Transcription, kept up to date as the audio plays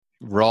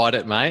Ride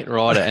it, mate.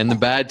 Ride it. And the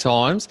bad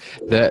times,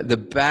 the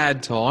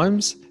bad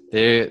times,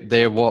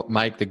 they're what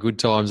make the good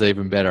times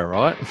even better,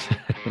 right?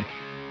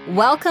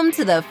 Welcome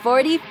to the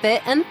 40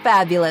 Fit and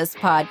Fabulous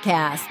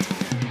podcast.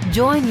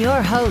 Join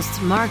your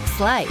host, Mark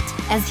Slight,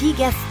 as he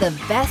gets the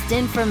best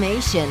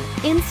information,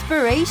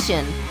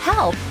 inspiration,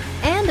 help,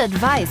 and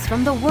advice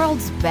from the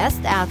world's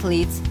best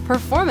athletes,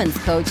 performance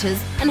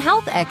coaches, and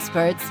health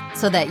experts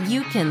so that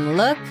you can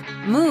look,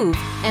 move,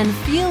 and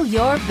feel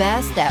your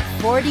best at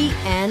 40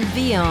 and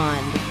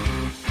beyond.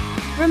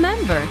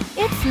 Remember,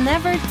 it's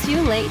never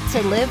too late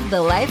to live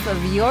the life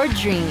of your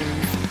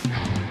dreams.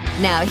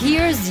 Now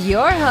here's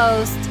your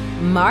host,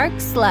 Mark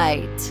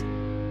Slight.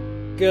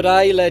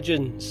 G'day,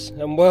 legends,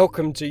 and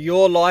welcome to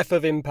Your Life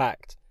of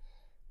Impact.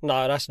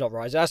 No, that's not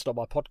right. That's not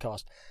my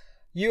podcast.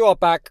 You are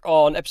back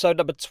on episode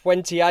number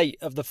 28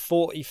 of the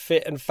 40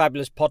 Fit and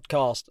Fabulous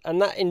podcast.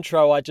 And that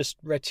intro I just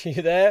read to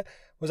you there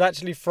was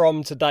actually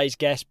from today's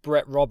guest,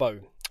 Brett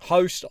Robbo,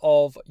 host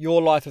of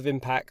Your Life of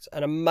Impact,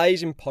 an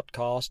amazing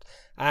podcast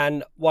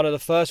and one of the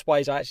first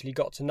ways I actually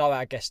got to know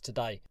our guest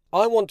today.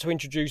 I want to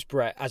introduce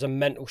Brett as a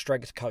mental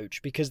strength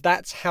coach because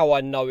that's how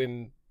I know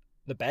him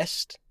the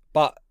best.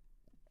 But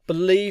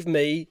believe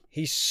me,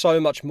 he's so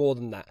much more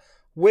than that.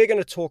 We're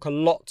going to talk a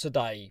lot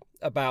today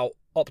about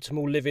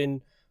optimal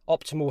living,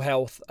 optimal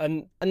health,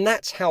 and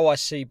that's how I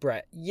see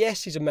Brett.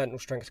 Yes, he's a mental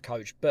strength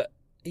coach, but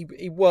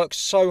he works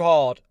so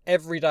hard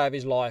every day of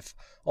his life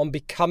on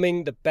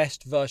becoming the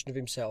best version of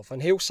himself.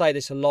 And he'll say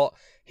this a lot.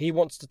 He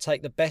wants to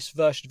take the best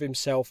version of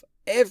himself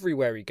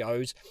everywhere he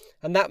goes.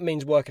 And that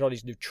means working on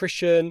his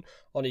nutrition,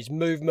 on his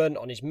movement,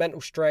 on his mental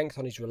strength,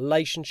 on his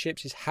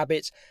relationships, his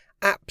habits,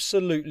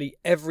 absolutely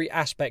every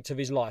aspect of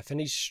his life. And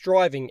he's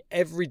striving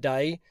every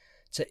day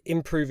to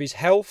improve his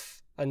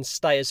health and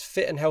stay as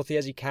fit and healthy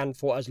as he can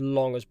for as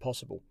long as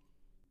possible.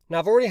 Now,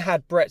 I've already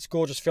had Brett's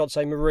gorgeous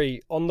fiancée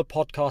Marie on the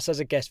podcast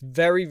as a guest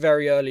very,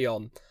 very early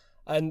on.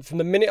 And from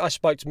the minute I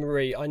spoke to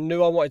Marie, I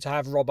knew I wanted to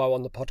have Robbo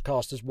on the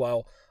podcast as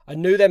well. I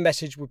knew their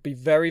message would be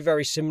very,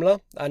 very similar.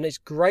 And it's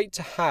great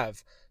to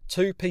have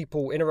two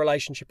people in a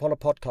relationship on a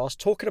podcast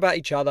talking about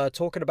each other,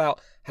 talking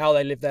about how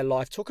they live their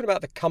life, talking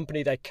about the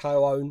company they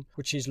co-own,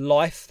 which is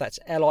Life, that's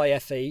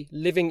L-I-F-E,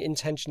 Living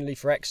Intentionally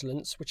for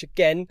Excellence, which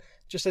again,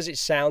 just as it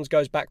sounds,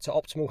 goes back to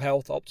optimal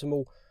health,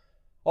 optimal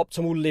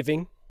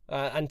living,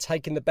 and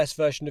taking the best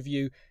version of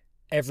you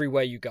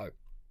everywhere you go.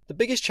 The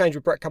biggest change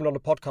with Brett coming on the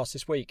podcast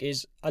this week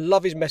is I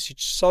love his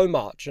message so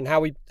much and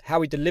how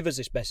he delivers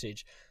this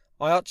message.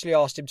 I actually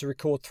asked him to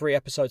record 3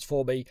 episodes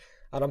for me,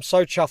 and I'm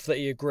so chuffed that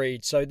he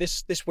agreed. So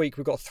this week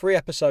we've got 3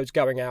 episodes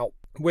going out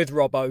with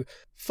Robbo,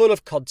 full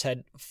of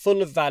content,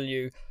 full of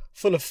value,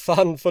 full of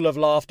fun, full of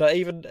laughter.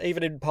 Even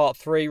in part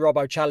 3,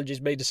 Robbo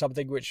challenges me to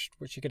something which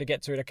you're going to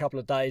get to in a couple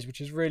of days,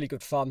 which is really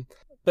good fun.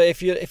 But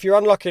if you're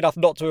unlucky enough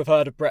not to have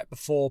heard of Brett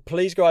before,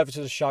 please go over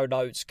to the show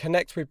notes,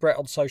 connect with Brett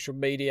on social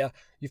media.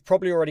 You've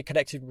probably already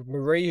connected with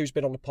Marie, who's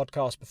been on the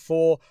podcast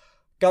before.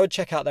 Go and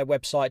check out their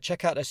website,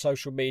 check out their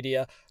social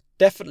media.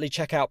 Definitely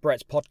check out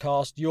Brett's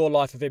podcast, Your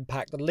Life of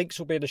Impact. The links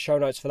will be in the show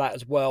notes for that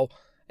as well.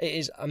 It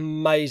is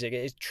amazing.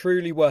 It is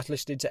truly worth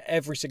listening to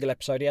every single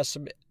episode. He has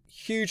some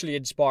hugely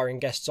inspiring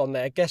guests on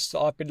there, guests that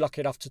I've been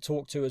lucky enough to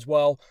talk to as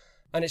well.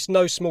 And it's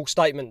no small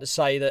statement to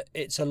say that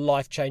it's a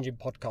life-changing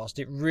podcast.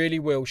 It really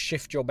will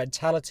shift your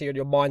mentality and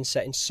your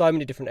mindset in so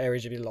many different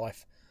areas of your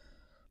life.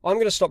 I'm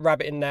going to stop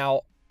rabbiting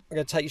now. I'm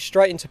going to take you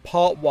straight into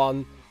part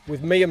 1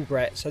 with me and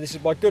Brett. So this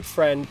is my good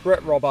friend,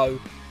 Brett Robbo,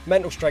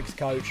 mental strength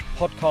coach,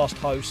 podcast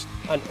host,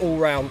 and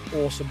all-round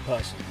awesome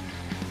person.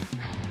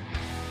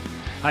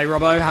 Hey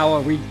Robbo, how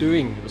are we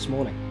doing this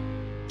morning?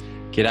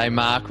 G'day,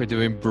 Mark. We're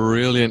doing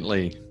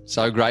brilliantly.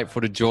 So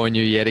grateful to join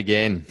you yet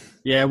again.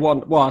 Yeah,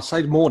 well, I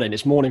say morning.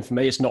 It's morning for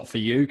me. It's not for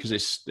you because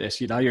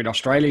it's you're in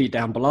Australia, you're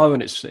down below,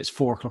 and it's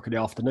 4 o'clock in the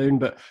afternoon.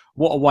 But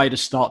what a way to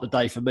start the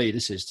day for me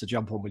this is to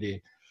jump on with you.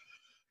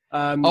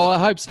 I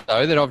hope so,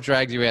 that I've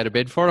dragged you out of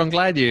bed for it. I'm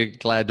glad you're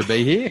glad to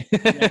be here.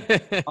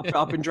 Yeah,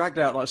 I've been dragged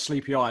out like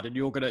sleepy-eyed, and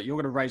you're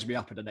gonna raise me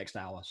up in the next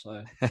hour.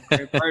 So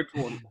very, very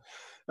important.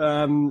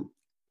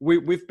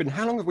 We've been,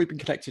 how long have we been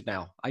connected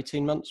now?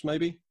 18 months,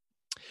 maybe.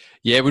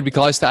 Yeah, it would be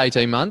close to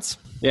 18 months.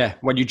 Yeah,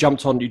 when you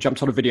jumped on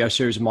a video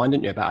series of mine,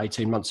 didn't you, about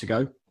 18 months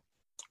ago?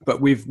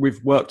 But we've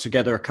worked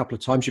together a couple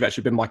of times. You've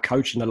actually been my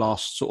coach in the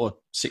last sort of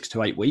 6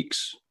 to 8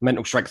 weeks,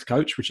 mental strength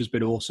coach, which has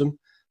been awesome.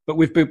 But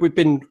we've been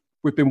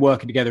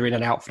working together in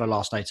and out for the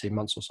last 18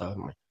 months or so,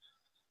 haven't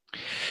we?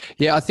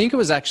 Yeah, I think it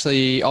was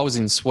actually, I was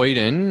in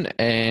Sweden,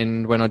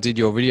 and when I did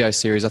your video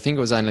series, I think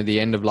it was only the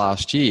end of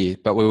last year,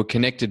 but we were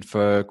connected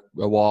for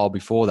a while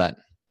before that.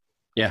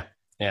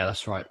 Yeah,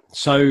 that's right.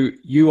 So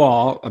you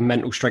are a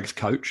mental strength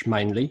coach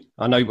mainly.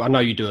 I know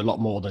you do a lot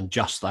more than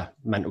just that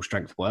mental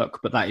strength work,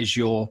 but that is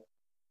the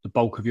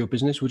bulk of your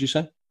business, would you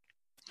say?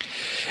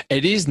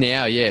 It is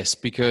now, yes,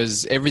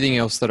 because everything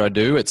else that I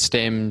do, it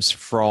stems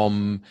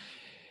from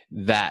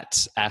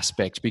that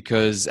aspect.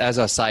 Because as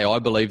I say, I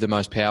believe the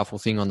most powerful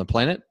thing on the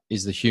planet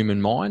is the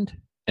human mind,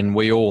 and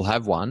we all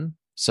have one.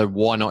 So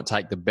why not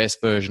take the best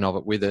version of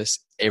it with us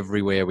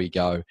everywhere we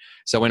go?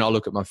 So when I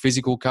look at my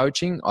physical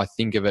coaching, I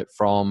think of it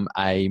from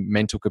a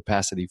mental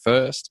capacity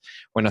first.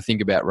 When I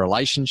think about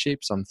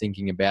relationships, I'm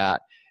thinking about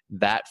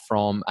that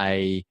from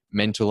a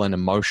mental and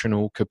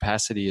emotional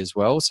capacity as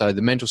well. So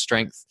the mental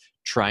strength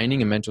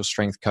training and mental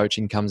strength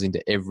coaching comes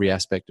into every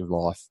aspect of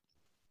life.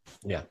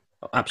 Yeah,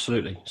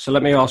 absolutely. So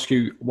let me ask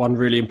you one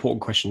really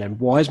important question then.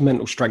 Why is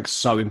mental strength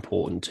so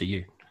important to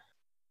you?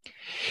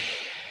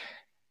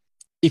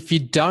 If you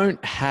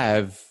don't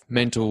have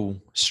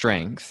mental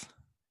strength,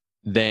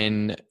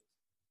 then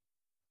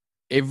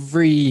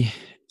every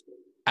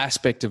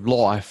aspect of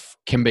life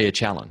can be a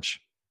challenge.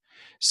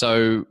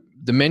 So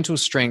the mental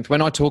strength,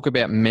 when I talk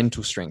about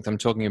mental strength, I'm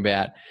talking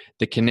about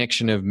the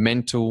connection of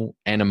mental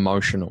and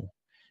emotional.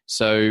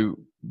 So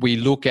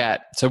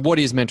what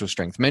is mental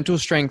strength? Mental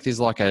strength is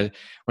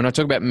when I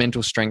talk about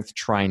mental strength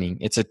training,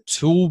 it's a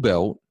tool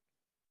belt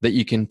that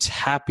you can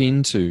tap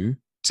into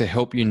to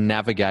help you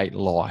navigate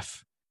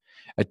life.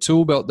 A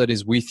tool belt that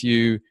is with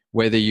you,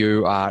 whether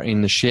you are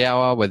in the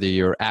shower, whether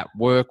you're at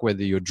work,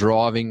 whether you're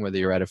driving, whether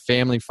you're at a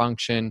family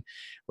function,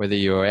 whether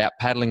you're out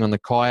paddling on the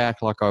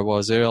kayak like I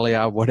was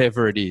earlier,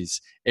 whatever it is.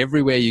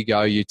 Everywhere you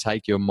go, you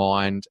take your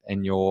mind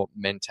and your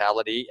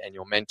mentality and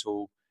your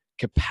mental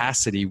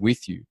capacity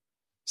with you.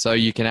 So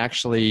you can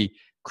actually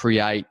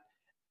create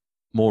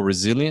more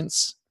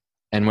resilience.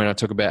 And when I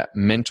talk about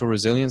mental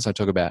resilience, I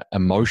talk about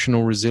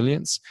emotional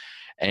resilience.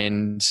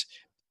 And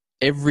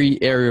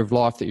every area of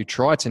life that you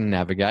try to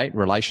navigate,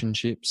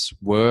 relationships,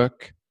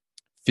 work,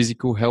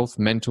 physical health,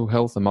 mental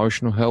health,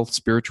 emotional health,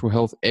 spiritual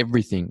health,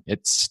 everything,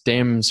 it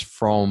stems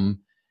from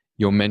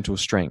your mental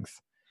strength.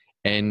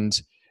 And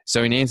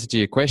so in answer to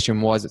your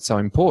question, why is it so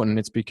important?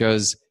 It's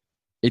because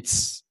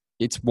it's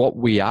what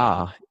we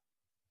are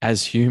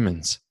as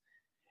humans.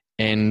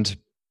 And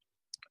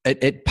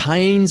it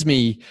pains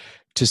me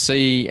to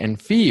see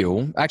and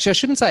feel, actually I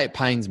shouldn't say it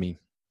pains me,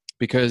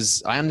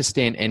 because I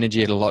understand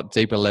energy at a lot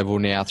deeper level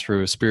now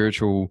through a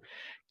spiritual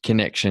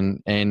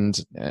connection, and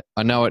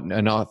I know it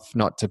enough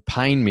not to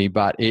pain me,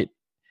 but it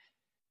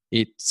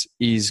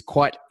is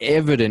quite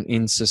evident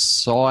in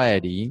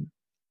society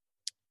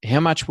how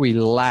much we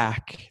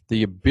lack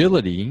the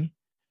ability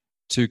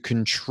to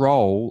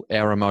control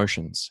our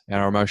emotions,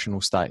 our emotional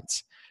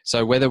states.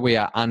 So whether we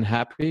are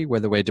unhappy,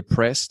 whether we're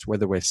depressed,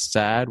 whether we're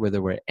sad,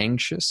 whether we're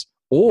anxious,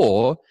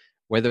 or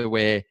whether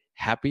we're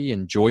happy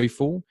and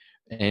joyful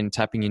and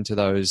tapping into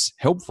those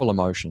helpful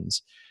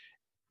emotions,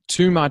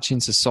 too much in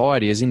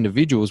society as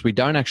individuals, we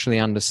don't actually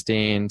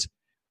understand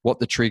what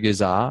the triggers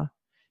are,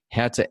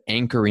 how to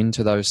anchor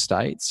into those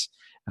states.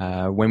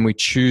 When we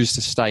choose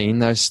to stay in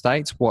those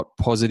states, what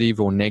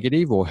positive or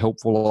negative or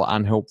helpful or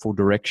unhelpful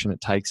direction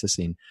it takes us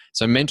in.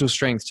 So mental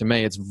strength, to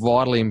me, it's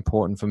vitally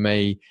important for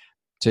me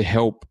to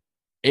help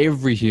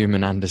every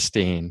human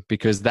understand,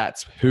 because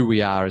that's who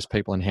we are as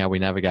people and how we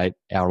navigate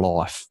our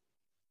life.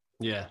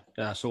 Yeah,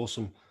 that's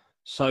awesome.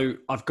 So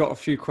I've got a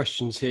few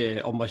questions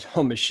here on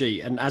my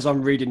sheet, and as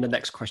I'm reading the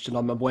next question,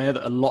 I'm aware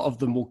that a lot of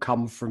them will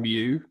come from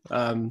you.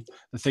 The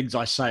things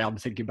I say, I'm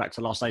thinking back to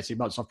the last 18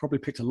 months. I've probably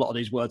picked a lot of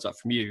these words up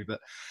from you, but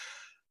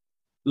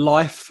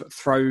life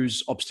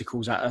throws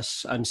obstacles at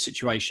us and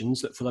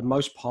situations that for the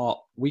most part,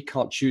 we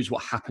can't choose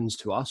what happens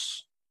to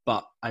us.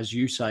 But as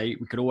you say,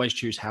 we could always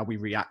choose how we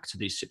react to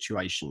these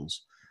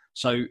situations.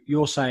 So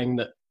you're saying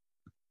that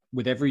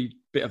with every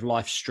bit of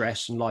life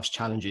stress and life's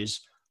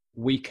challenges,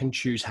 we can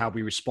choose how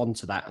we respond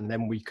to that, and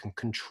then we can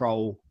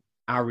control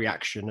our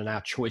reaction and our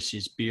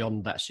choices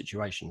beyond that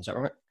situation. Is that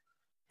right?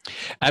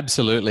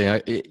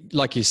 Absolutely.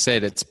 Like you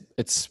said,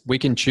 it's we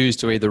can choose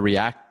to either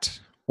react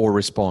or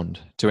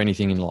respond to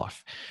anything in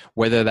life,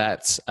 whether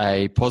that's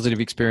a positive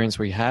experience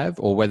we have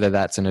or whether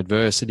that's an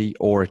adversity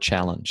or a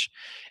challenge.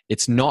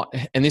 It's not,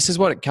 and this is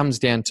what it comes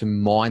down to,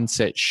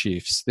 mindset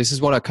shifts. This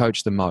is what I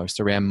coach the most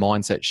around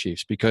mindset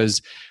shifts,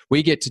 because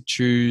we get to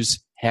choose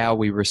how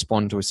we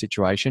respond to a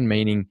situation,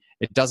 meaning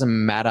it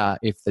doesn't matter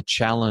if the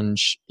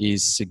challenge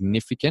is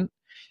significant.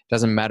 It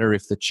doesn't matter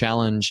if the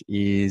challenge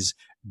is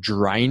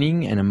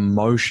draining and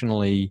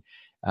emotionally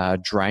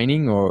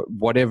draining or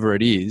whatever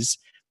it is.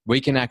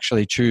 We can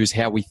actually choose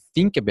how we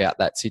think about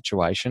that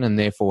situation and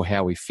therefore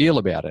how we feel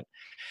about it.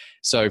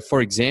 So, for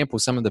example,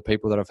 some of the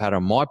people that I've had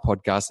on my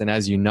podcast, and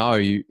as you know,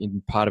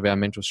 in part of our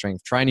mental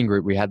strength training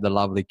group, we had the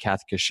lovely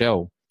Kath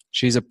Cashel.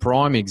 She's a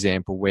prime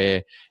example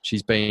where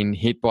she's been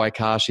hit by a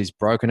car, she's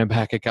broken her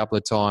back a couple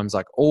of times,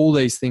 like all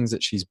these things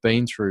that she's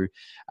been through,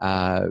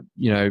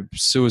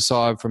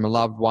 suicide from a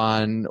loved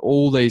one,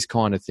 all these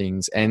kind of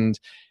things. And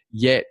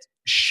yet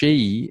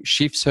she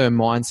shifts her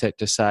mindset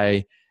to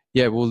say,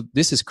 yeah, well,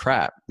 this is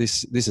crap.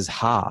 This is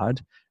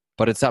hard,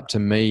 but it's up to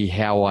me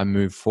how I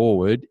move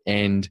forward.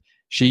 And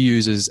she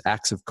uses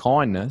acts of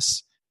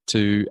kindness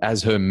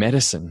as her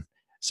medicine,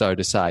 so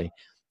to say.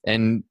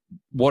 And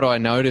what I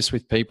notice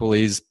with people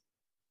is,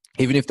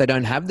 even if they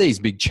don't have these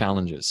big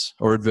challenges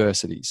or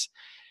adversities,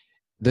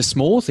 the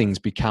small things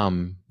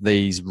become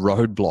these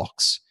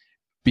roadblocks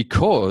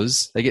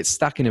because they get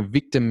stuck in a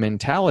victim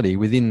mentality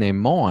within their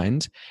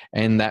mind,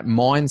 and that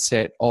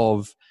mindset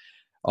of,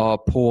 oh,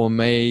 poor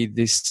me,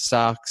 this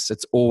sucks,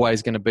 it's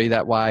always going to be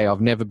that way,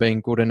 I've never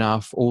been good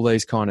enough, all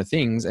these kind of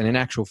things. And in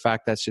actual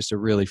fact, that's just a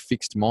really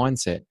fixed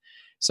mindset.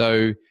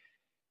 So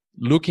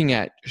looking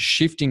at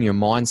shifting your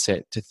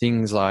mindset to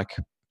things like,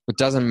 it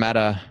doesn't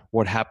matter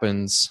what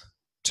happens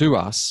to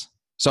us.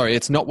 Sorry,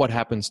 it's not what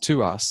happens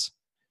to us.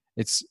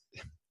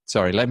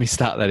 Let me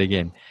start that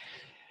again.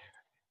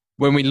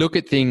 When we look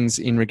at things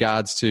in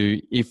regards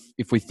to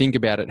if we think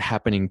about it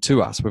happening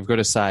to us, we've got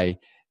to say,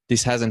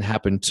 this hasn't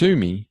happened to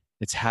me,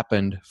 it's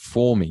happened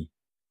for me.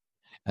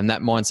 And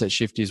that mindset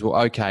shift is,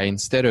 well, okay,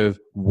 instead of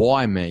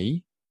why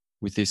me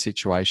with this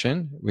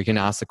situation, we can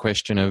ask the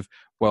question of,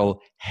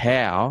 well,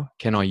 how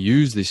can I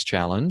use this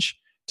challenge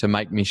to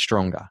make me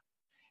stronger?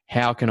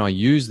 How can I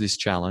use this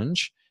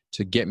challenge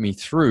to get me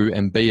through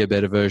and be a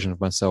better version of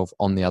myself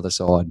on the other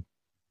side?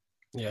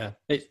 Yeah,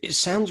 it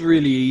sounds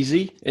really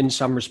easy in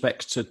some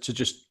respects to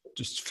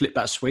just flip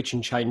that switch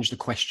and change the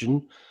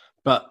question.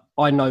 But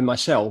I know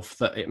myself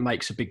that it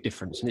makes a big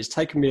difference. And it's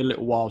taken me a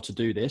little while to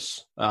do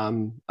this.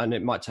 And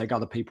it might take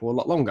other people a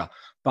lot longer.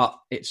 But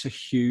it's a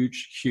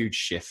huge, huge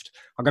shift.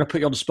 I'm going to put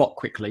you on the spot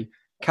quickly.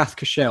 Kath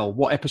Cashel,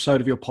 what episode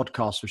of your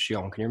podcast was she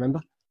on? Can you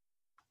remember?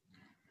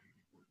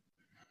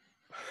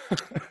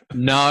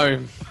 No,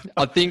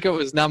 I think it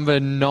was number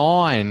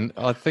 9.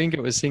 I think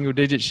it was single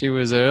digit. She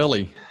was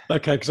early.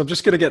 Okay, because I'm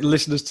just going to get the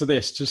listeners to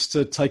this, just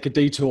to take a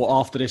detour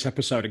after this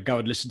episode and go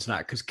and listen to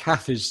that, because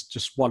Kath is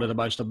just one of the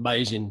most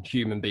amazing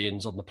human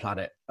beings on the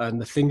planet. And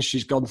the things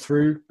she's gone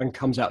through and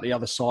comes out the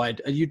other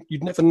side, and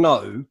you'd never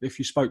know if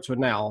you spoke to her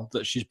now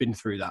that she's been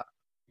through that.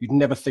 You'd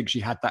never think she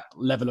had that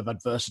level of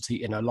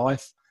adversity in her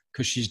life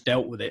because she's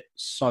dealt with it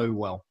so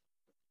well.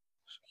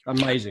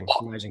 Amazing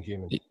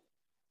human.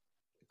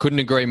 Couldn't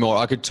agree more.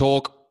 I could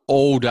talk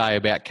all day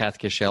about Kath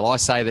Cashel. I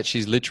say that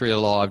she's literally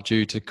alive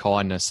due to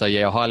kindness. So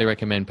yeah, I highly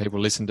recommend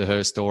people listen to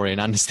her story and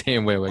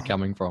understand where we're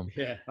coming from.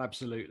 Yeah,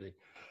 absolutely.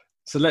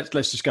 So let's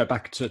just go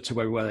back to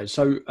where we were then.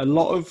 So a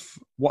lot of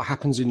what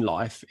happens in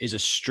life is a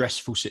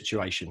stressful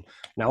situation.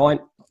 Now,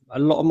 a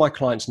lot of my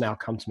clients now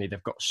come to me,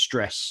 they've got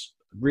stress,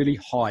 really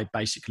high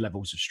basic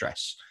levels of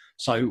stress.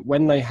 So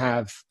when they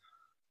have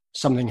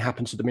something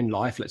happen to them in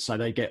life, let's say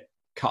they get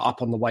cut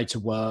up on the way to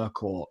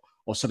work, or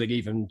something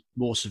even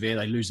more severe,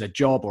 they lose their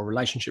job or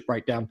relationship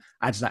breakdown,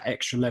 adds that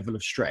extra level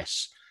of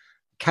stress.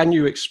 Can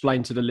you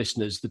explain to the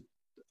listeners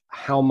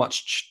how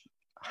much,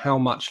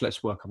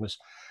 let's work on this,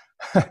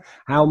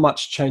 how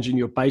much changing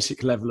your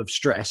basic level of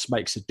stress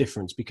makes a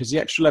difference? Because the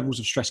extra levels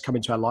of stress come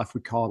into our life,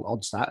 we can't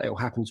odds that, it'll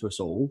happen to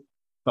us all,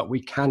 but we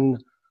can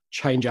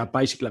change our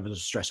basic levels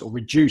of stress or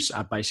reduce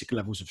our basic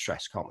levels of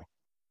stress, can't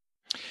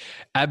we?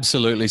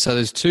 Absolutely. So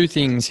there's 2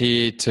 things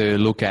here to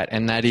look at,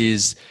 and that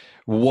is,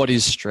 what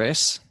is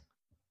stress?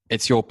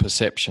 It's your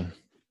perception.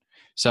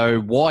 So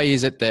why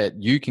is it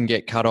that you can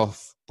get cut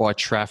off by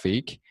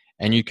traffic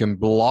and you can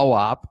blow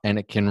up and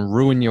it can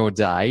ruin your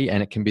day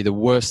and it can be the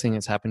worst thing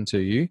that's happened to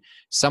you?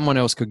 Someone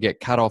else could get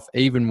cut off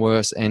even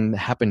worse and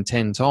happen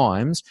 10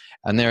 times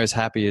and they're as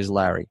happy as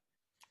Larry.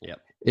 Yep.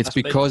 It's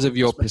because of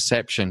your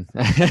perception.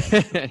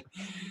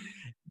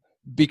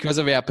 Because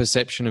of our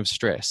perception of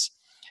stress.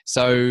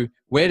 So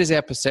where does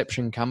our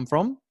perception come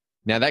from?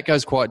 Now, that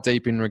goes quite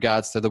deep in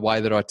regards to the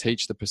way that I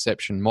teach the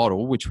perception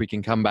model, which we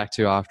can come back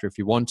to after if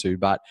you want to.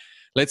 But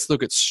let's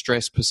look at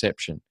stress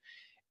perception.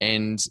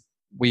 And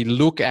we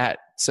look at,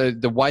 so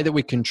the way that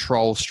we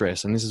control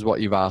stress, and this is what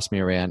you've asked me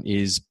around,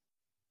 is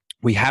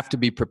we have to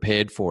be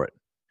prepared for it.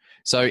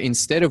 So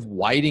instead of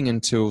waiting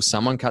until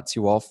someone cuts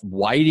you off,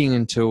 waiting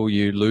until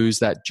you lose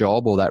that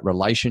job or that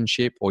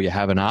relationship or you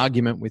have an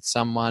argument with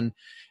someone,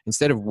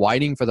 instead of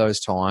waiting for those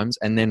times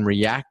and then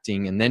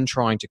reacting and then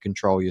trying to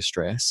control your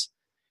stress,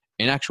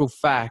 in actual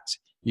fact,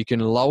 you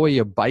can lower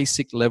your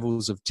basic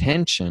levels of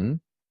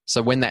tension.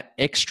 So when that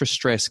extra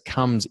stress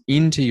comes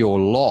into your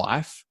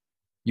life,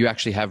 you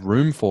actually have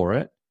room for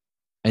it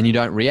and you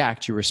don't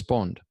react, you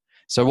respond.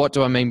 So what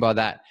do I mean by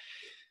that?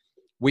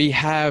 We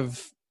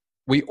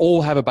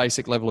all have a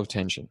basic level of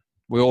tension.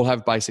 We all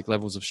have basic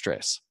levels of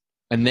stress.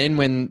 And then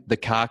when the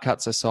car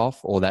cuts us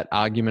off, or that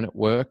argument at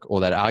work,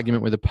 or that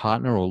argument with a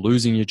partner, or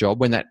losing your job,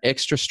 when that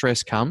extra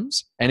stress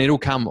comes, and it'll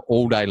come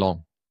all day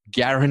long,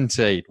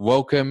 guaranteed.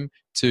 Welcome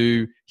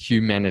to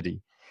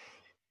humanity.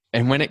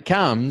 And when it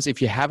comes,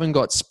 if you haven't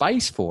got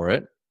space for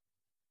it,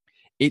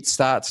 it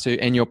starts to,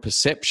 and your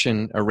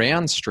perception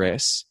around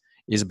stress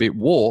is a bit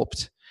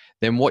warped,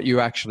 then what you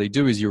actually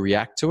do is you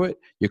react to it.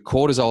 Your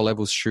cortisol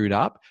levels shoot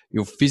up.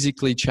 You'll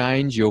physically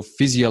change. You'll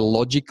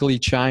physiologically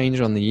change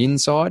on the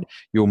inside.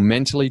 You'll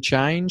mentally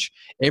change.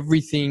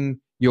 Everything,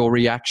 your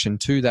reaction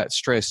to that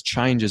stress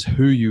changes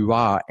who you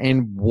are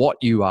and what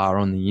you are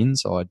on the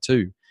inside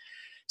too.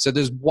 So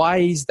there's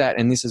ways that,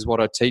 and this is what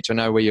I teach. I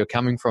know where you're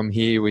coming from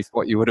here with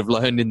what you would have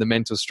learned in the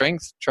mental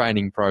strength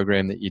training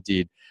program that you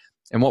did.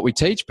 And what we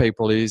teach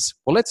people is,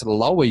 well, let's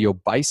lower your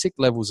basic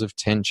levels of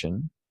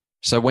tension.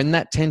 So when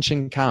that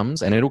tension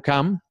comes, and it'll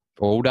come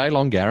all day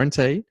long,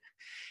 guaranteed,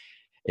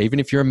 even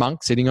if you're a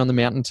monk sitting on the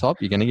mountaintop,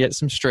 you're going to get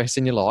some stress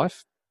in your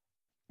life.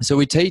 So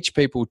we teach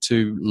people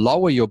to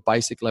lower your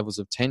basic levels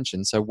of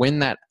tension. So when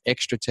that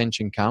extra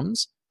tension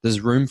comes,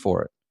 there's room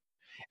for it.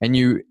 And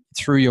you,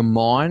 through your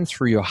mind,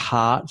 through your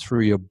heart,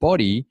 through your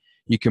body,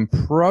 you can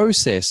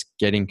process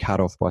getting cut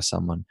off by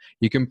someone.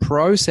 You can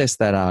process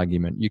that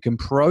argument. You can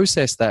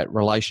process that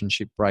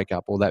relationship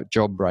breakup or that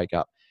job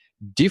breakup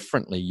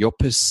differently. Your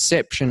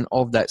perception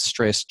of that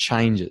stress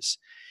changes.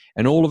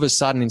 And all of a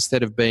sudden,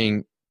 instead of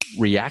being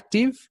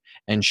reactive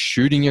and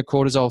shooting your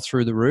cortisol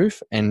through the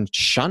roof and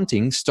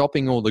shunting,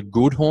 stopping all the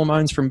good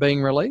hormones from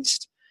being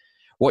released,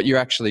 what you're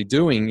actually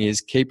doing is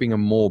keeping a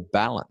more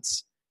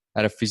balance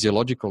at a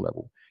physiological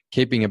level,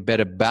 keeping a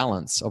better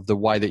balance of the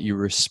way that you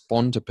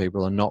respond to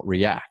people and not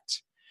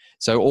react.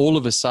 So all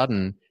of a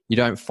sudden, you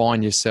don't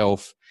find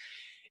yourself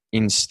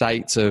in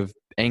states of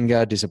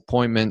anger,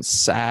 disappointment,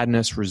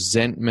 sadness,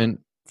 resentment,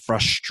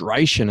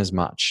 frustration as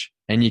much.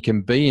 And you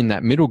can be in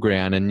that middle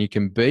ground, and you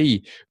can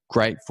be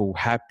grateful,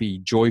 happy,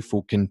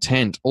 joyful,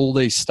 content, all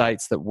these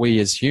states that we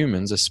as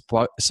humans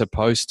are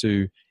supposed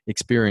to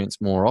experience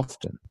more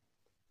often.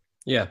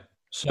 Yeah.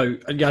 So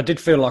yeah, I did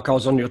feel like I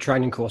was on your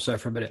training course there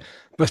for a minute,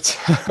 but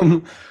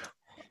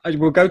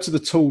we'll go to the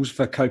tools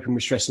for coping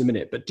with stress in a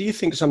minute. But do you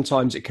think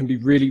sometimes it can be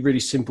really, really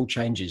simple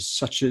changes,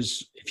 such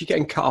as if you're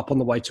getting cut up on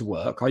the way to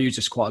work? I use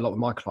this quite a lot with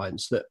my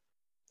clients, that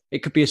it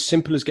could be as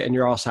simple as getting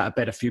your ass out of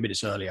bed a few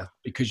minutes earlier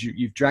because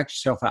you've dragged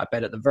yourself out of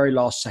bed at the very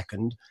last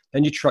second.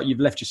 Then you've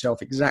left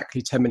yourself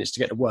exactly 10 minutes to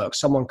get to work.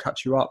 Someone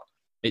cuts you up.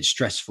 It's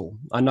stressful.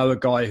 I know a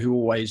guy who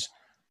always,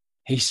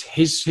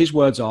 his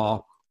words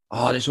are,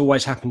 "Oh, this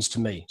always happens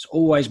to me. It's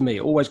always me.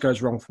 It always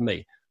goes wrong for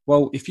me."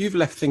 Well, if you've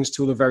left things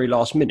till the very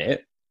last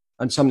minute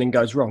and something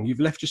goes wrong,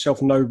 you've left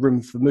yourself no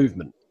room for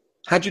movement.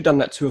 Had you done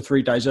that 2 or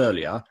 3 days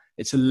earlier,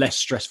 it's a less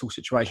stressful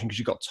situation because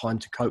you've got time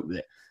to cope with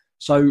it.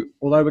 So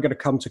although we're going to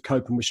come to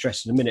coping with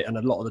stress in a minute and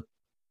a lot of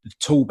the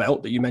tool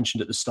belt that you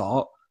mentioned at the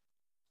start,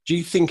 do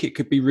you think it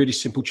could be really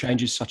simple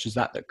changes such as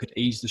that could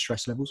ease the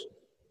stress levels?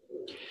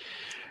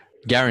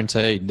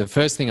 Guaranteed. The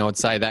first thing I would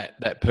say,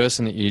 that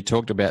person that you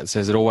talked about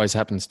says it always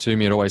happens to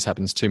me, it always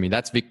happens to me.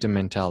 That's victim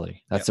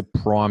mentality. That's a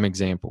prime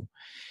example.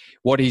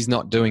 What he's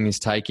not doing is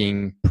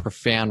taking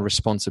profound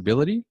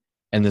responsibility,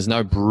 and there's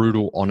no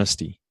brutal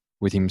honesty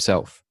with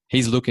himself.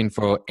 He's looking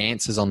for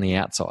answers on the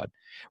outside.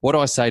 What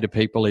I say to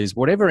people is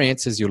whatever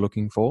answers you're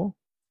looking for,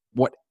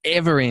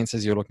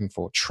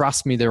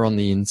 trust me, they're on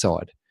the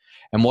inside.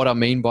 And what I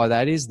mean by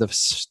that is the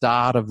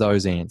start of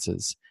those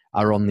answers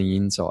are on the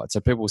inside.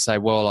 So people say,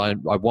 well, I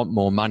want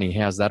more money.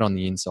 How's that on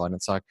the inside? And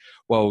it's like,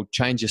 well,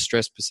 change your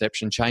stress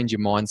perception, change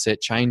your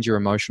mindset, change your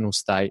emotional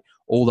state,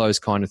 all those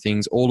kind of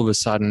things. All of a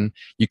sudden,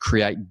 you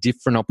create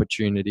different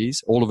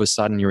opportunities. All of a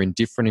sudden, you're in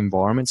different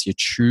environments. You're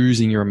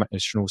choosing your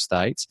emotional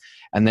states.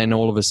 And then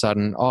all of a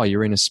sudden,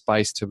 you're in a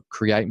space to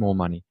create more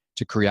money,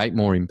 to create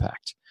more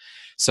impact.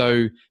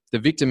 So the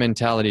victim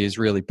mentality is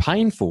really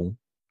painful,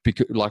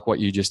 because, like what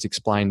you just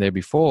explained there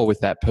before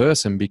with that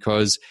person,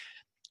 because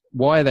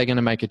why are they going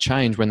to make a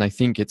change when they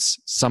think it's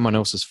someone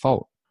else's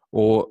fault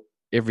or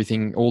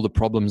everything, all the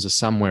problems are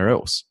somewhere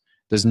else?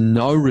 There's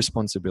no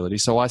responsibility.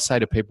 So I say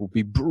to people,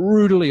 be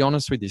brutally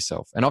honest with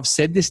yourself. And I've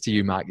said this to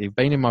you, Mark. You've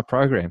been in my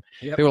program.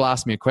 Yep. People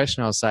ask me a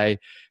question.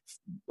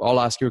 I'll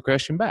ask you a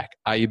question back.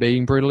 Are you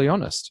being brutally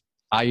honest?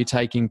 Are you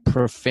taking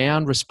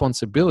profound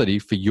responsibility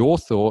for your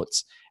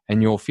thoughts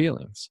and your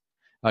feelings?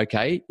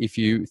 Okay. If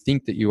you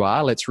think that you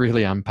are, let's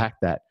really unpack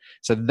that.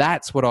 So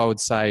that's what I would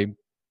say.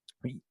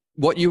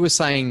 What you were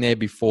saying there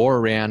before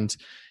around,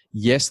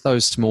 yes,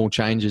 those small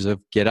changes of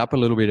get up a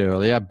little bit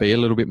earlier, be a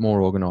little bit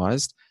more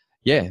organized.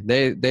 Yeah,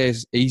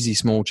 there's easy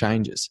small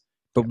changes.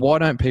 But why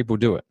don't people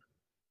do it?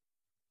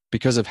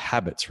 Because of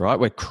habits, right?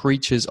 We're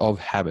creatures of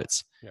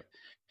habits. Yep.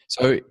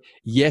 So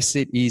yes,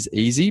 it is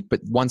easy, but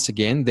once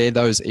again, they're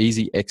those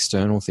easy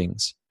external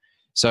things.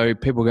 So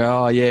people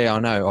go, oh yeah, I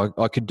know,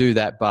 I could do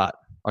that, but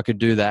I could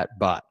do that,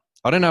 but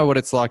I don't know what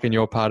it's like in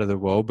your part of the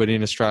world, but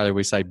in Australia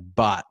we say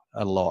but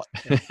a lot.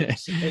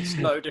 It's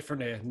no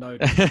different here. No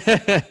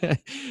different.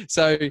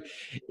 So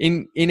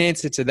in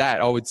answer to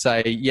that, I would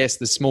say, yes,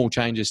 the small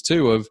changes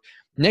too of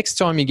next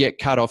time you get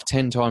cut off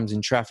 10 times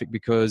in traffic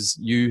because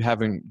you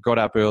haven't got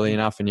up early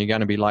enough and you're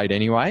going to be late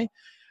anyway,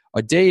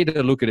 I dare you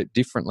to look at it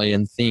differently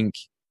and think,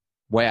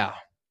 wow,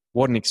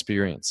 what an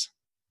experience.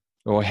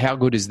 Or how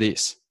good is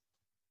this?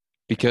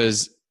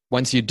 Because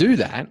once you do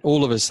that,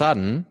 all of a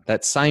sudden,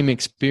 that same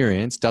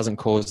experience doesn't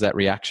cause that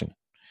reaction,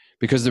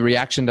 because the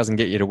reaction doesn't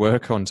get you to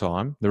work on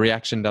time. The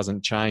reaction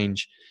doesn't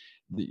change.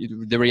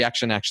 The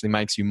reaction actually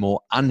makes you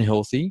more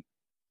unhealthy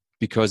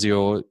because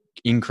you're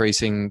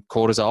increasing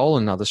cortisol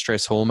and other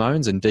stress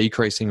hormones and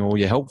decreasing all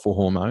your helpful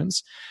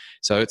hormones.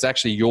 So it's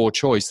actually your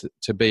choice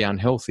to be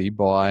unhealthy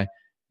by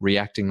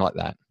reacting like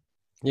that.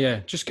 Yeah,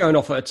 just going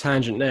off at a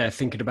tangent there,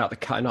 thinking about the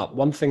cutting up.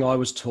 One thing I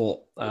was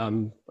taught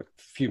a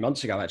few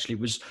months ago actually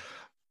was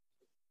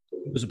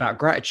about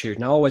gratitude.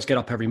 Now, I always get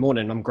up every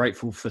morning and I'm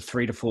grateful for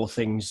 3 to 4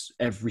 things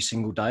every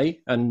single day.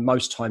 And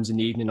most times in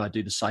the evening, I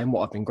do the same,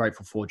 what I've been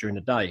grateful for during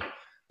the day.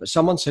 But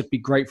someone said, be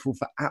grateful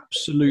for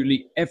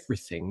absolutely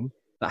everything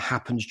that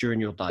happens during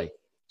your day.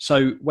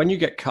 So when you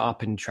get cut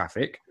up in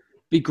traffic,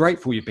 Be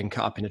grateful you've been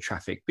cut up in the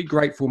traffic. Be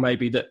grateful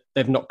maybe that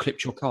they've not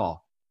clipped your car.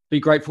 Be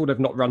grateful they've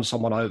not run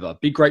someone over.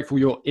 Be grateful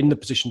you're in the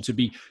position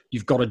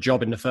you've got a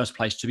job in the first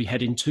place to be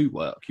heading to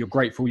work. You're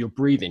grateful you're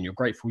breathing. You're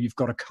grateful you've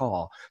got a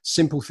car.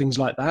 Simple things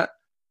like that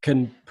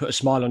can put a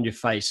smile on your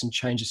face and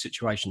change the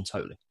situation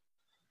totally.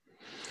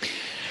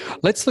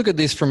 Let's look at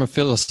this from a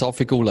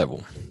philosophical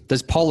level.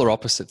 There's polar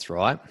opposites,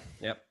 right?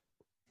 Yep.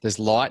 There's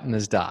light and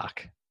there's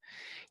dark.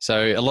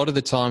 So a lot of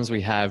the times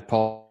we have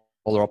polar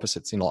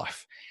opposites in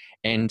life.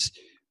 And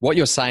what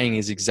you're saying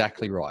is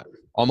exactly right.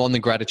 I'm on the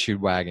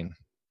gratitude wagon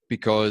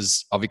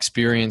because I've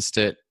experienced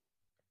it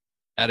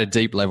at a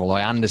deep level.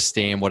 I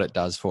understand what it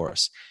does for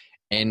us.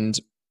 And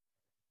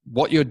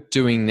what you're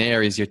doing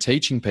there is you're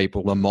teaching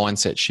people a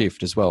mindset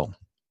shift as well.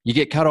 You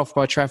get cut off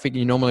by traffic,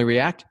 you normally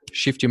react,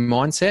 shift your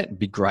mindset,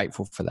 be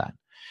grateful for that.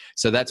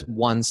 So that's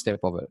one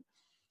step of it.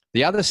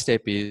 The other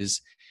step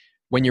is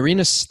when you're in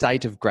a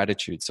state of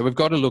gratitude. So we've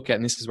got to look at,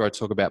 and this is where I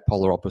talk about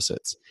polar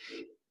opposites.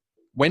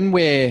 When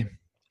we're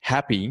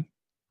happy,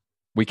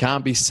 we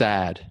can't be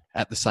sad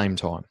at the same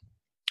time.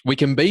 We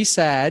can be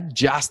sad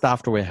just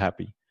after we're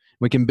happy.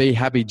 We can be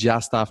happy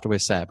just after we're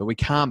sad, but we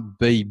can't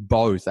be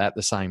both at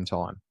the same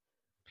time.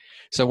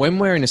 So when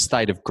we're in a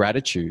state of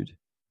gratitude,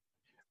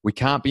 we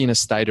can't be in a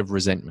state of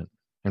resentment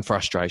and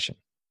frustration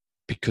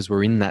because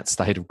we're in that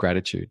state of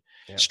gratitude.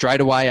 Yeah. Straight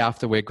away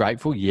after we're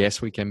grateful,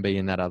 yes, we can be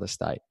in that other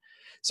state.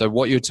 So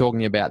what you're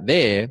talking about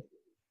there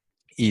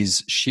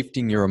is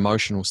shifting your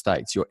emotional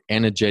states, your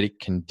energetic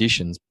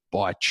conditions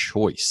by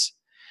choice.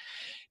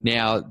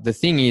 Now, the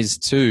thing is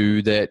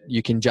too that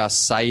you can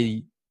just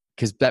say,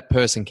 because that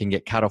person can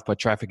get cut off by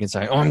traffic and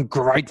say, oh, I'm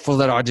grateful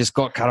that I just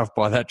got cut off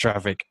by that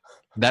traffic.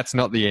 That's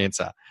not the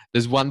answer.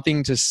 There's one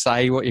thing to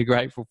say what you're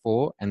grateful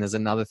for, and there's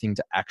another thing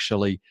to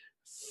actually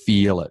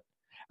feel it.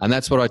 And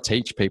that's what I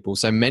teach people.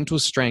 So mental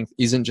strength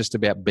isn't just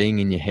about being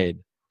in your head.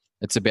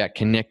 It's about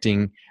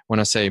connecting, when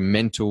I say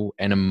mental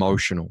and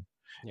emotional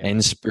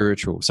and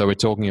spiritual. So we're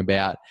talking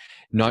about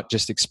not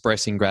just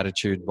expressing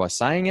gratitude by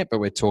saying it, but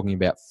we're talking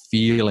about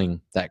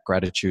feeling that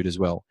gratitude as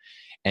well.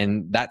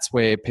 And that's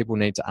where people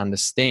need to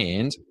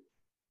understand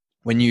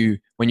when you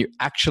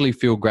actually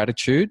feel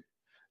gratitude,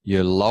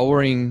 you're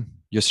lowering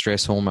your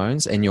stress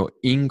hormones and you're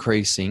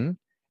increasing.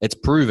 It's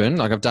proven,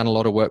 like I've done a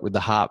lot of work with the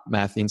Heart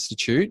Math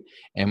Institute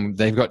and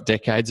they've got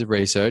decades of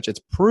research.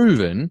 It's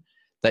proven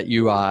that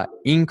you are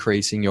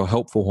increasing your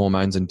helpful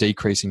hormones and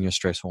decreasing your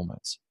stress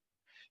hormones.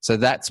 So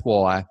that's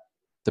why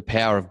the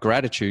power of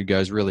gratitude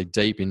goes really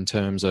deep in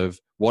terms of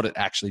what it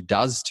actually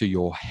does to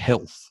your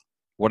health,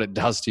 what it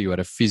does to you at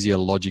a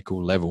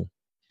physiological level.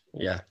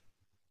 Yeah.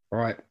 All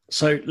right.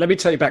 So let me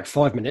take you back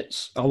 5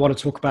 minutes. I want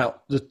to talk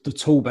about the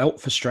tool belt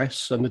for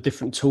stress and the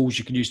different tools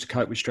you can use to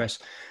cope with stress.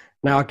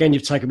 Now, again,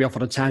 you've taken me off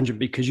on a tangent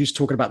because you're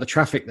talking about the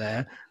traffic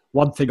there.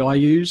 One thing I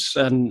use,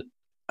 and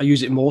I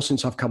use it more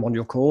since I've come on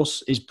your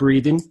course, is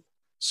breathing.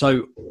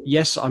 So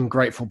yes, I'm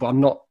grateful, but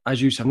I'm not,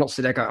 as you said, I'm not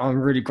sitting there going, I'm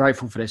really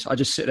grateful for this. I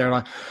just sit there and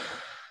I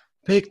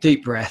big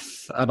deep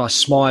breath and I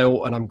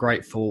smile and I'm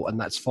grateful, and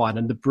that's fine.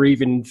 And the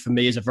breathing for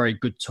me is a very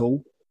good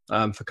tool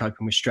for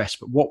coping with stress.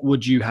 But what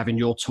would you have in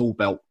your tool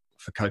belt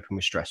for coping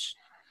with stress?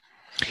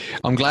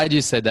 I'm glad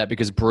you said that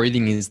because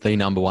breathing is the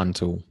number one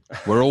tool.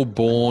 We're all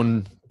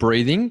born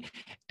breathing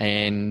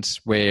and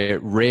we're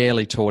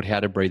rarely taught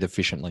how to breathe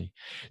efficiently.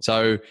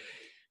 So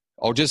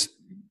I'll just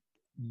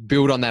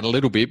build on that a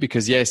little bit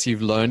because yes,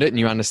 you've learned it and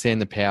you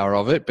understand the power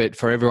of it. But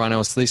for everyone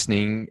else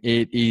listening,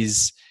 it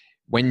is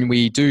when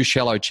we do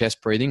shallow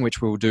chest breathing,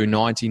 which we'll do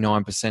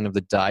 99% of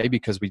the day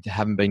because we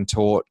haven't been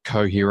taught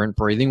coherent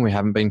breathing. We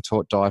haven't been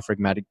taught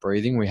diaphragmatic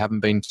breathing. We haven't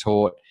been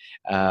taught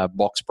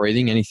box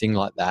breathing, anything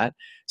like that.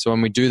 So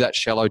when we do that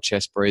shallow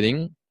chest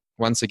breathing,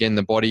 once again,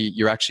 the body,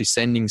 you're actually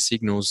sending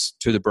signals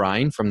to the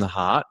brain from the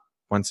heart.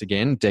 Once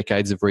again,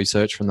 decades of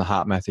research from the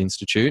Heart Math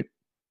Institute,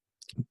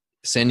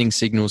 sending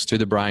signals to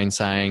the brain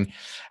saying,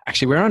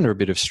 actually, we're under a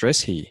bit of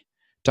stress here.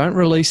 Don't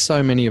release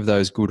so many of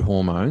those good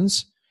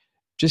hormones.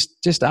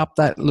 Just up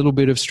that little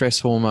bit of stress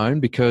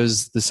hormone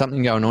because there's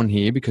something going on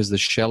here because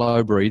there's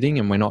shallow breathing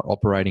and we're not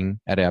operating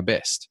at our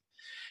best.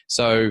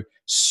 So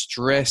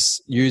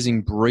stress,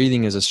 using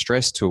breathing as a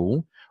stress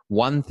tool,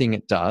 one thing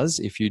it does,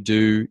 if you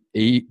do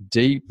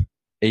deep,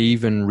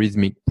 even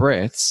rhythmic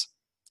breaths,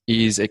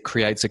 is it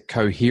creates a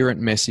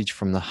coherent message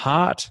from the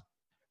heart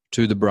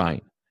to the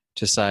brain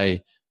to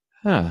say,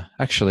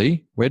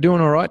 actually, we're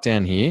doing all right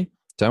down here.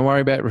 Don't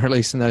worry about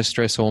releasing those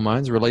stress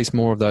hormones. Release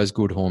more of those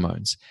good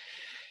hormones.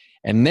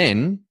 And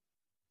then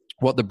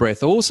what the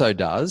breath also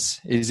does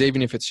is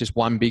even if it's just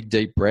one big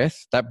deep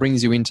breath, that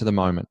brings you into the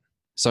moment.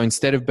 So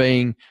instead of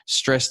being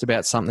stressed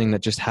about something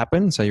that just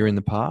happened, so you're in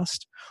the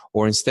past,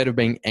 or instead of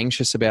being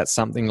anxious about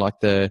something like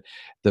the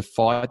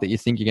fight that you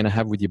think you're going to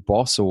have with your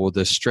boss or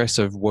the stress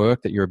of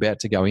work that you're about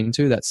to go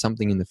into, that's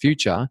something in the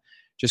future,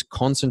 just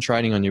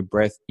concentrating on your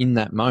breath in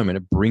that moment,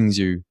 it brings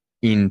you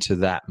into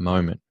that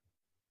moment.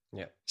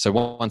 Yeah. So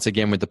once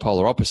again, with the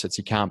polar opposites,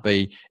 you can't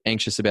be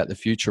anxious about the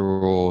future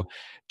or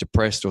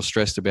depressed or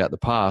stressed about the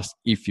past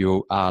if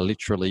you are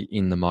literally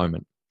in the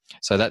moment.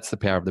 So that's the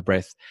power of the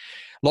breath.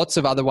 Lots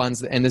of other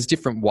ones, and there's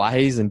different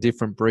ways and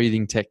different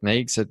breathing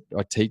techniques that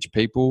I teach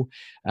people.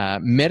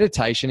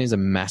 Meditation is a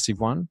massive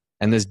one,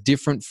 and there's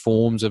different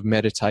forms of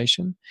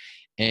meditation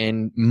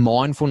and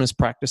mindfulness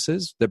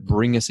practices that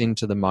bring us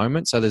into the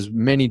moment. So there's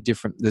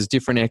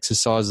different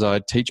exercises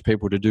I teach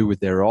people to do with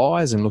their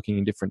eyes and looking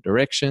in different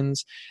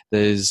directions.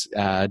 There's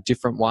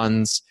different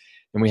ones,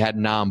 and we had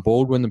Naam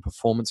Baldwin, the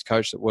performance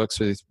coach that works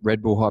with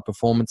Red Bull high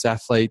performance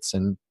athletes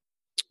and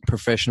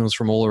professionals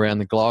from all around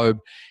the globe.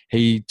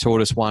 He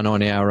taught us one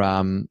on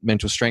our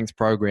mental strength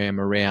program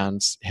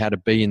around how to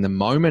be in the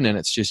moment, and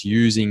it's just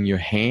using your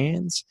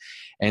hands.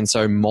 And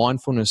so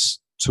mindfulness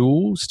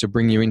tools to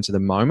bring you into the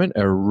moment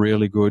are a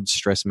really good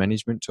stress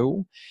management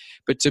tool.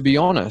 But to be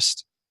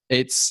honest,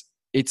 it's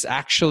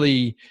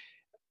actually,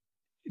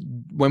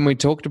 when we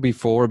talked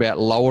before about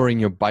lowering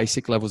your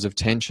basic levels of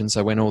tension,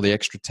 so when all the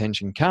extra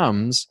tension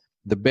comes,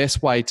 the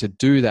best way to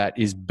do that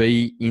is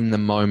be in the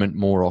moment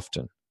more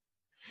often.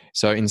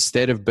 So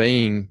instead of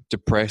being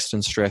depressed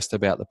and stressed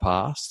about the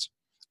past,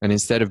 and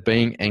instead of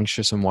being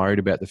anxious and worried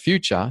about the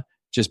future,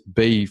 just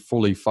be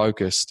fully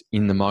focused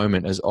in the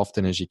moment as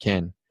often as you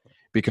can,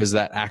 because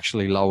that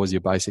actually lowers your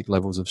basic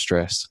levels of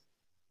stress.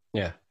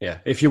 Yeah.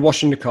 If you're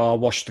washing the car,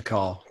 wash the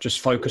car.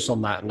 Just focus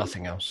on that and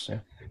nothing else.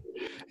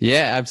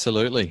 Yeah,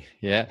 absolutely.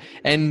 Yeah.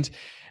 And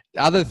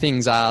other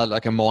things are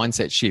like a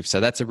mindset shift. So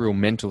that's a real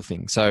mental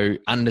thing. So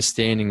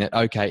understanding that,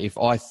 okay, if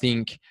I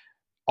think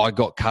I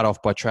got cut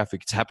off by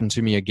traffic, it's happened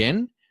to me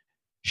again,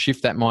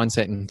 shift that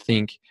mindset and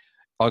think,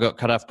 I got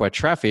cut off by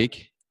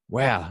traffic.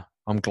 Wow,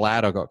 I'm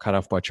glad I got cut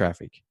off by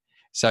traffic.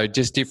 So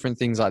just different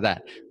things like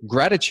that.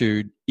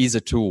 Gratitude is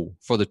a tool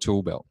for the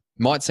tool belt.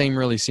 Might seem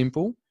really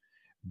simple,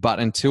 but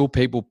until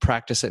people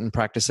practice it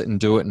and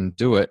do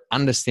it,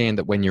 understand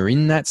that when you're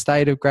in that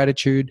state of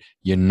gratitude,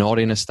 you're not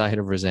in a state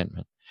of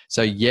resentment.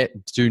 So yet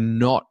do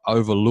not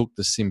overlook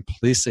the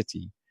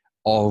simplicity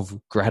of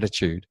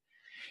gratitude.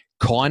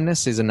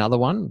 Kindness is another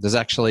one. There's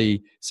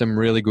actually some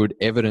really good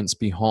evidence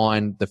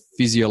behind the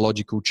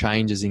physiological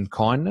changes in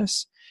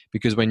kindness,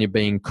 because when you're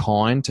being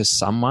kind to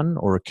someone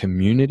or a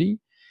community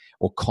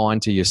or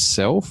kind to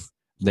yourself,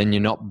 then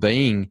you're not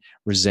being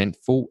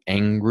resentful,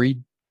 angry,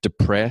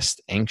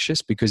 depressed,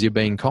 anxious, because you're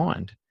being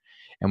kind.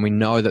 And we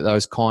know that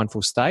those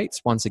kindful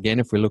states, once again,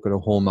 if we look at a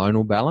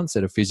hormonal balance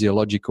at a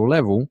physiological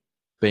level,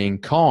 being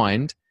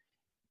kind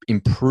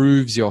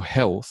improves your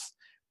health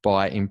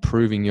by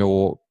improving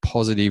your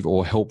positive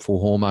or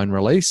helpful hormone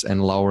release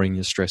and lowering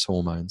your stress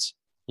hormones.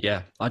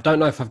 Yeah. I don't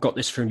know if I've got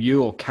this from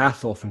you or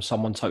Kath or from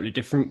someone totally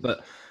different, but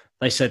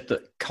they said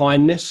that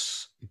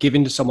kindness,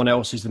 giving to someone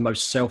else, is the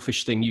most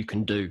selfish thing you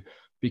can do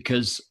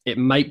because it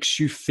makes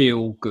you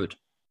feel good.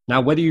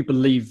 Now, whether you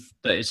believe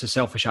that it's a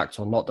selfish act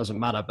or not doesn't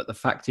matter. But the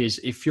fact is,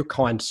 if you're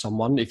kind to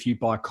someone, if you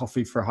buy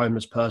coffee for a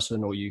homeless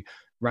person, or you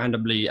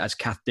randomly, as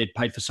Kath did,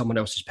 paid for someone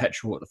else's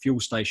petrol at the fuel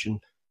station,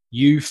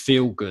 you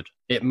feel good.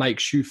 It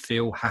makes you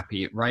feel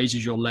happy. It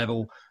raises your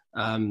level.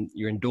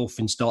 Your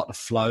endorphins start to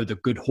flow. The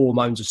good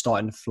hormones are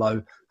starting to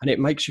flow, and it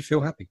makes you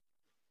feel happy.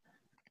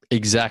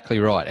 Exactly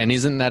right. And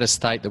isn't that a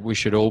state that we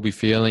should all be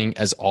feeling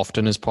as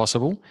often as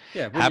possible?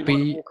 Yeah, happy.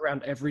 You walk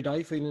around every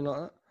day feeling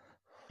like that.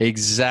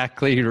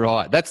 Exactly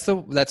right. That's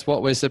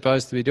what we're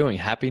supposed to be doing.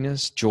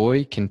 Happiness,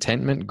 joy,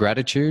 contentment,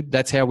 gratitude.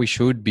 That's how we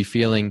should be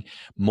feeling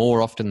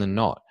more often than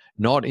not.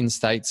 Not in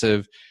states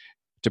of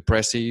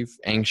depressive,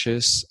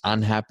 anxious,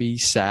 unhappy,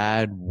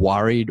 sad,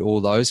 worried,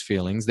 all those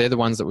feelings. They're the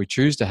ones that we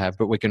choose to have,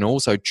 but we can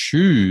also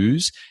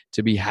choose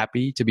to be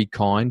happy, to be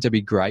kind, to be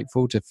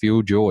grateful, to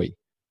feel joy.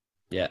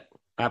 Yeah,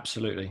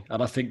 absolutely.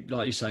 And I think,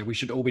 like you say, we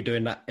should all be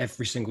doing that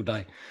every single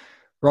day.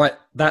 Right.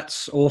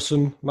 That's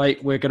awesome,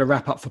 mate. We're going to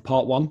wrap up for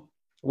part one.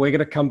 We're going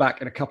to come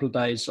back in a couple of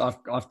days.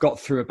 I've got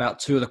through about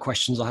 2 of the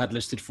questions I had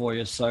listed for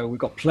you, so we've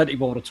got plenty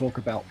more to talk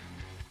about.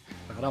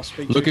 And I'll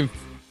speak to you.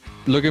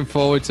 Looking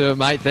forward to it,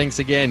 mate. Thanks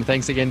again.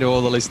 Thanks again to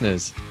all the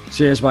listeners.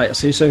 Cheers, mate. I'll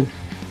see you soon.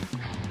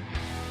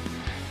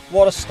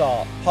 What a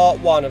start. Part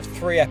 1 of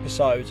 3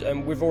 episodes,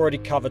 and we've already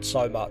covered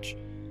so much.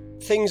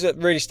 Things that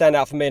really stand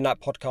out for me in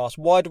that podcast: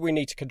 why do we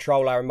need to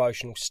control our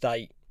emotional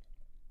state?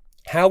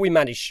 How we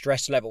manage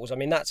stress levels. I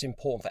mean, that's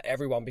important for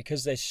everyone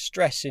because there's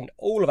stress in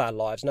all of our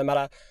lives, no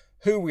matter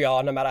who we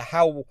are, no matter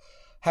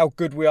how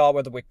good we are,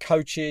 whether we're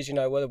coaches,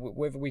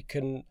 whether we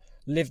can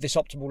live this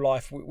optimal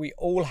life. We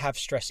all have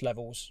stress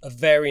levels of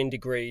varying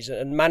degrees,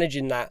 and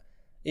managing that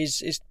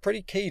is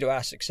pretty key to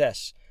our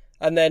success.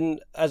 And then,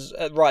 as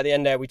right at the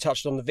end there, we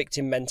touched on the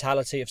victim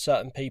mentality of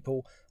certain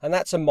people, and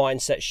that's a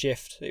mindset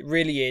shift. It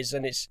really is,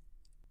 and it's,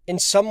 in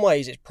some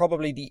ways, it's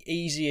probably the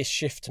easiest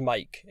shift to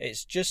make.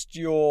 It's just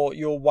your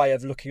way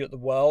of looking at the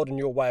world and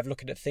your way of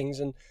looking at things,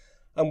 and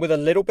with a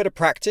little bit of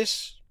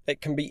practice, it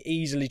can be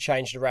easily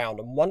changed around.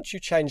 And once you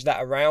change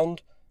that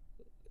around,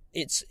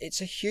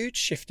 it's a huge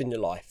shift in your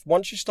life.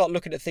 Once you start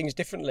looking at things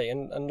differently,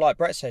 and like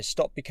Brett says,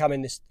 stop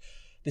becoming this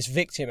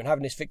victim and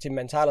having this victim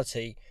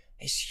mentality,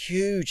 it's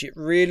huge. It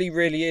really,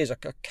 really is. I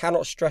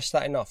cannot stress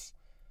that enough.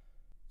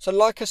 So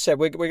like I said,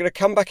 we're going to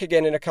come back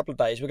again in a couple of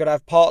days. We're going to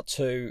have part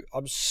 2.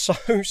 I'm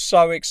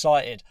so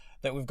excited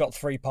that we've got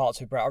 3 parts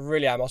with Brett. I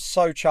really am. I was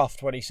so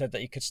chuffed when he said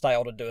that he could stay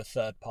on and do a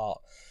 3rd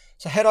part.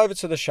 So head over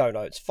to the show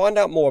notes, find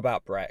out more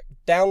about Brett,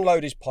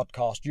 download his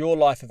podcast, Your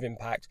Life of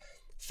Impact,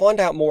 find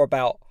out more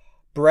about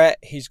Brett,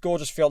 his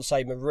gorgeous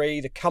fiancée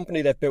Marie, the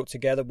company they've built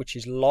together, which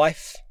is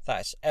Life,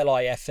 that's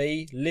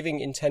L-I-F-E, Living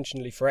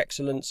Intentionally for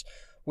Excellence,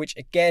 which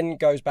again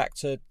goes back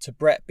to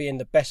Brett being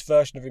the best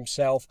version of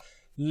himself,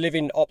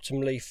 living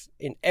optimally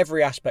in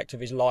every aspect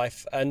of his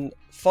life. And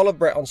follow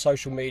Brett on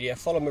social media,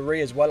 follow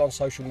Marie as well on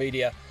social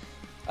media,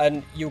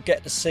 and you'll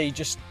get to see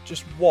just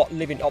what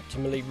living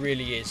optimally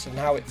really is and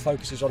how it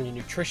focuses on your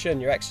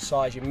nutrition, your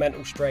exercise, your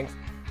mental strength.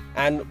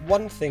 And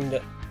one thing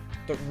that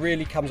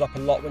really comes up a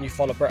lot when you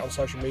follow Brett on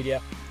social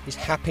media is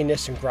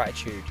happiness and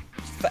gratitude.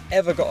 He's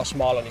forever got a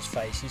smile on his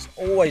face. He's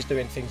always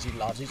doing things he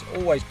loves. He's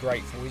always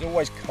grateful. He's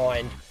always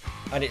kind.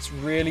 And it's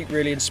really,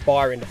 really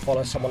inspiring to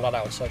follow someone like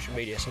that on social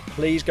media. So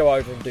please go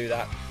over and do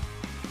that.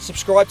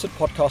 Subscribe to the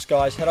podcast,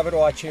 guys. Head over to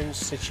iTunes,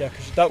 Stitcher,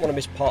 because you don't want to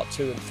miss part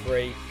 2 and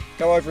 3.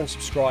 Go over and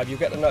subscribe. You'll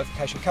get the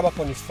notification come up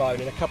on your phone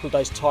in a couple of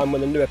days' time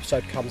when the new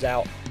episode comes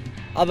out.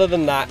 Other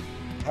than that,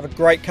 have a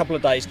great couple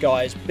of days,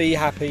 guys. Be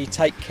happy,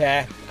 take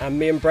care, and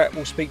me and Brett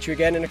will speak to you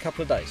again in a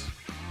couple of days.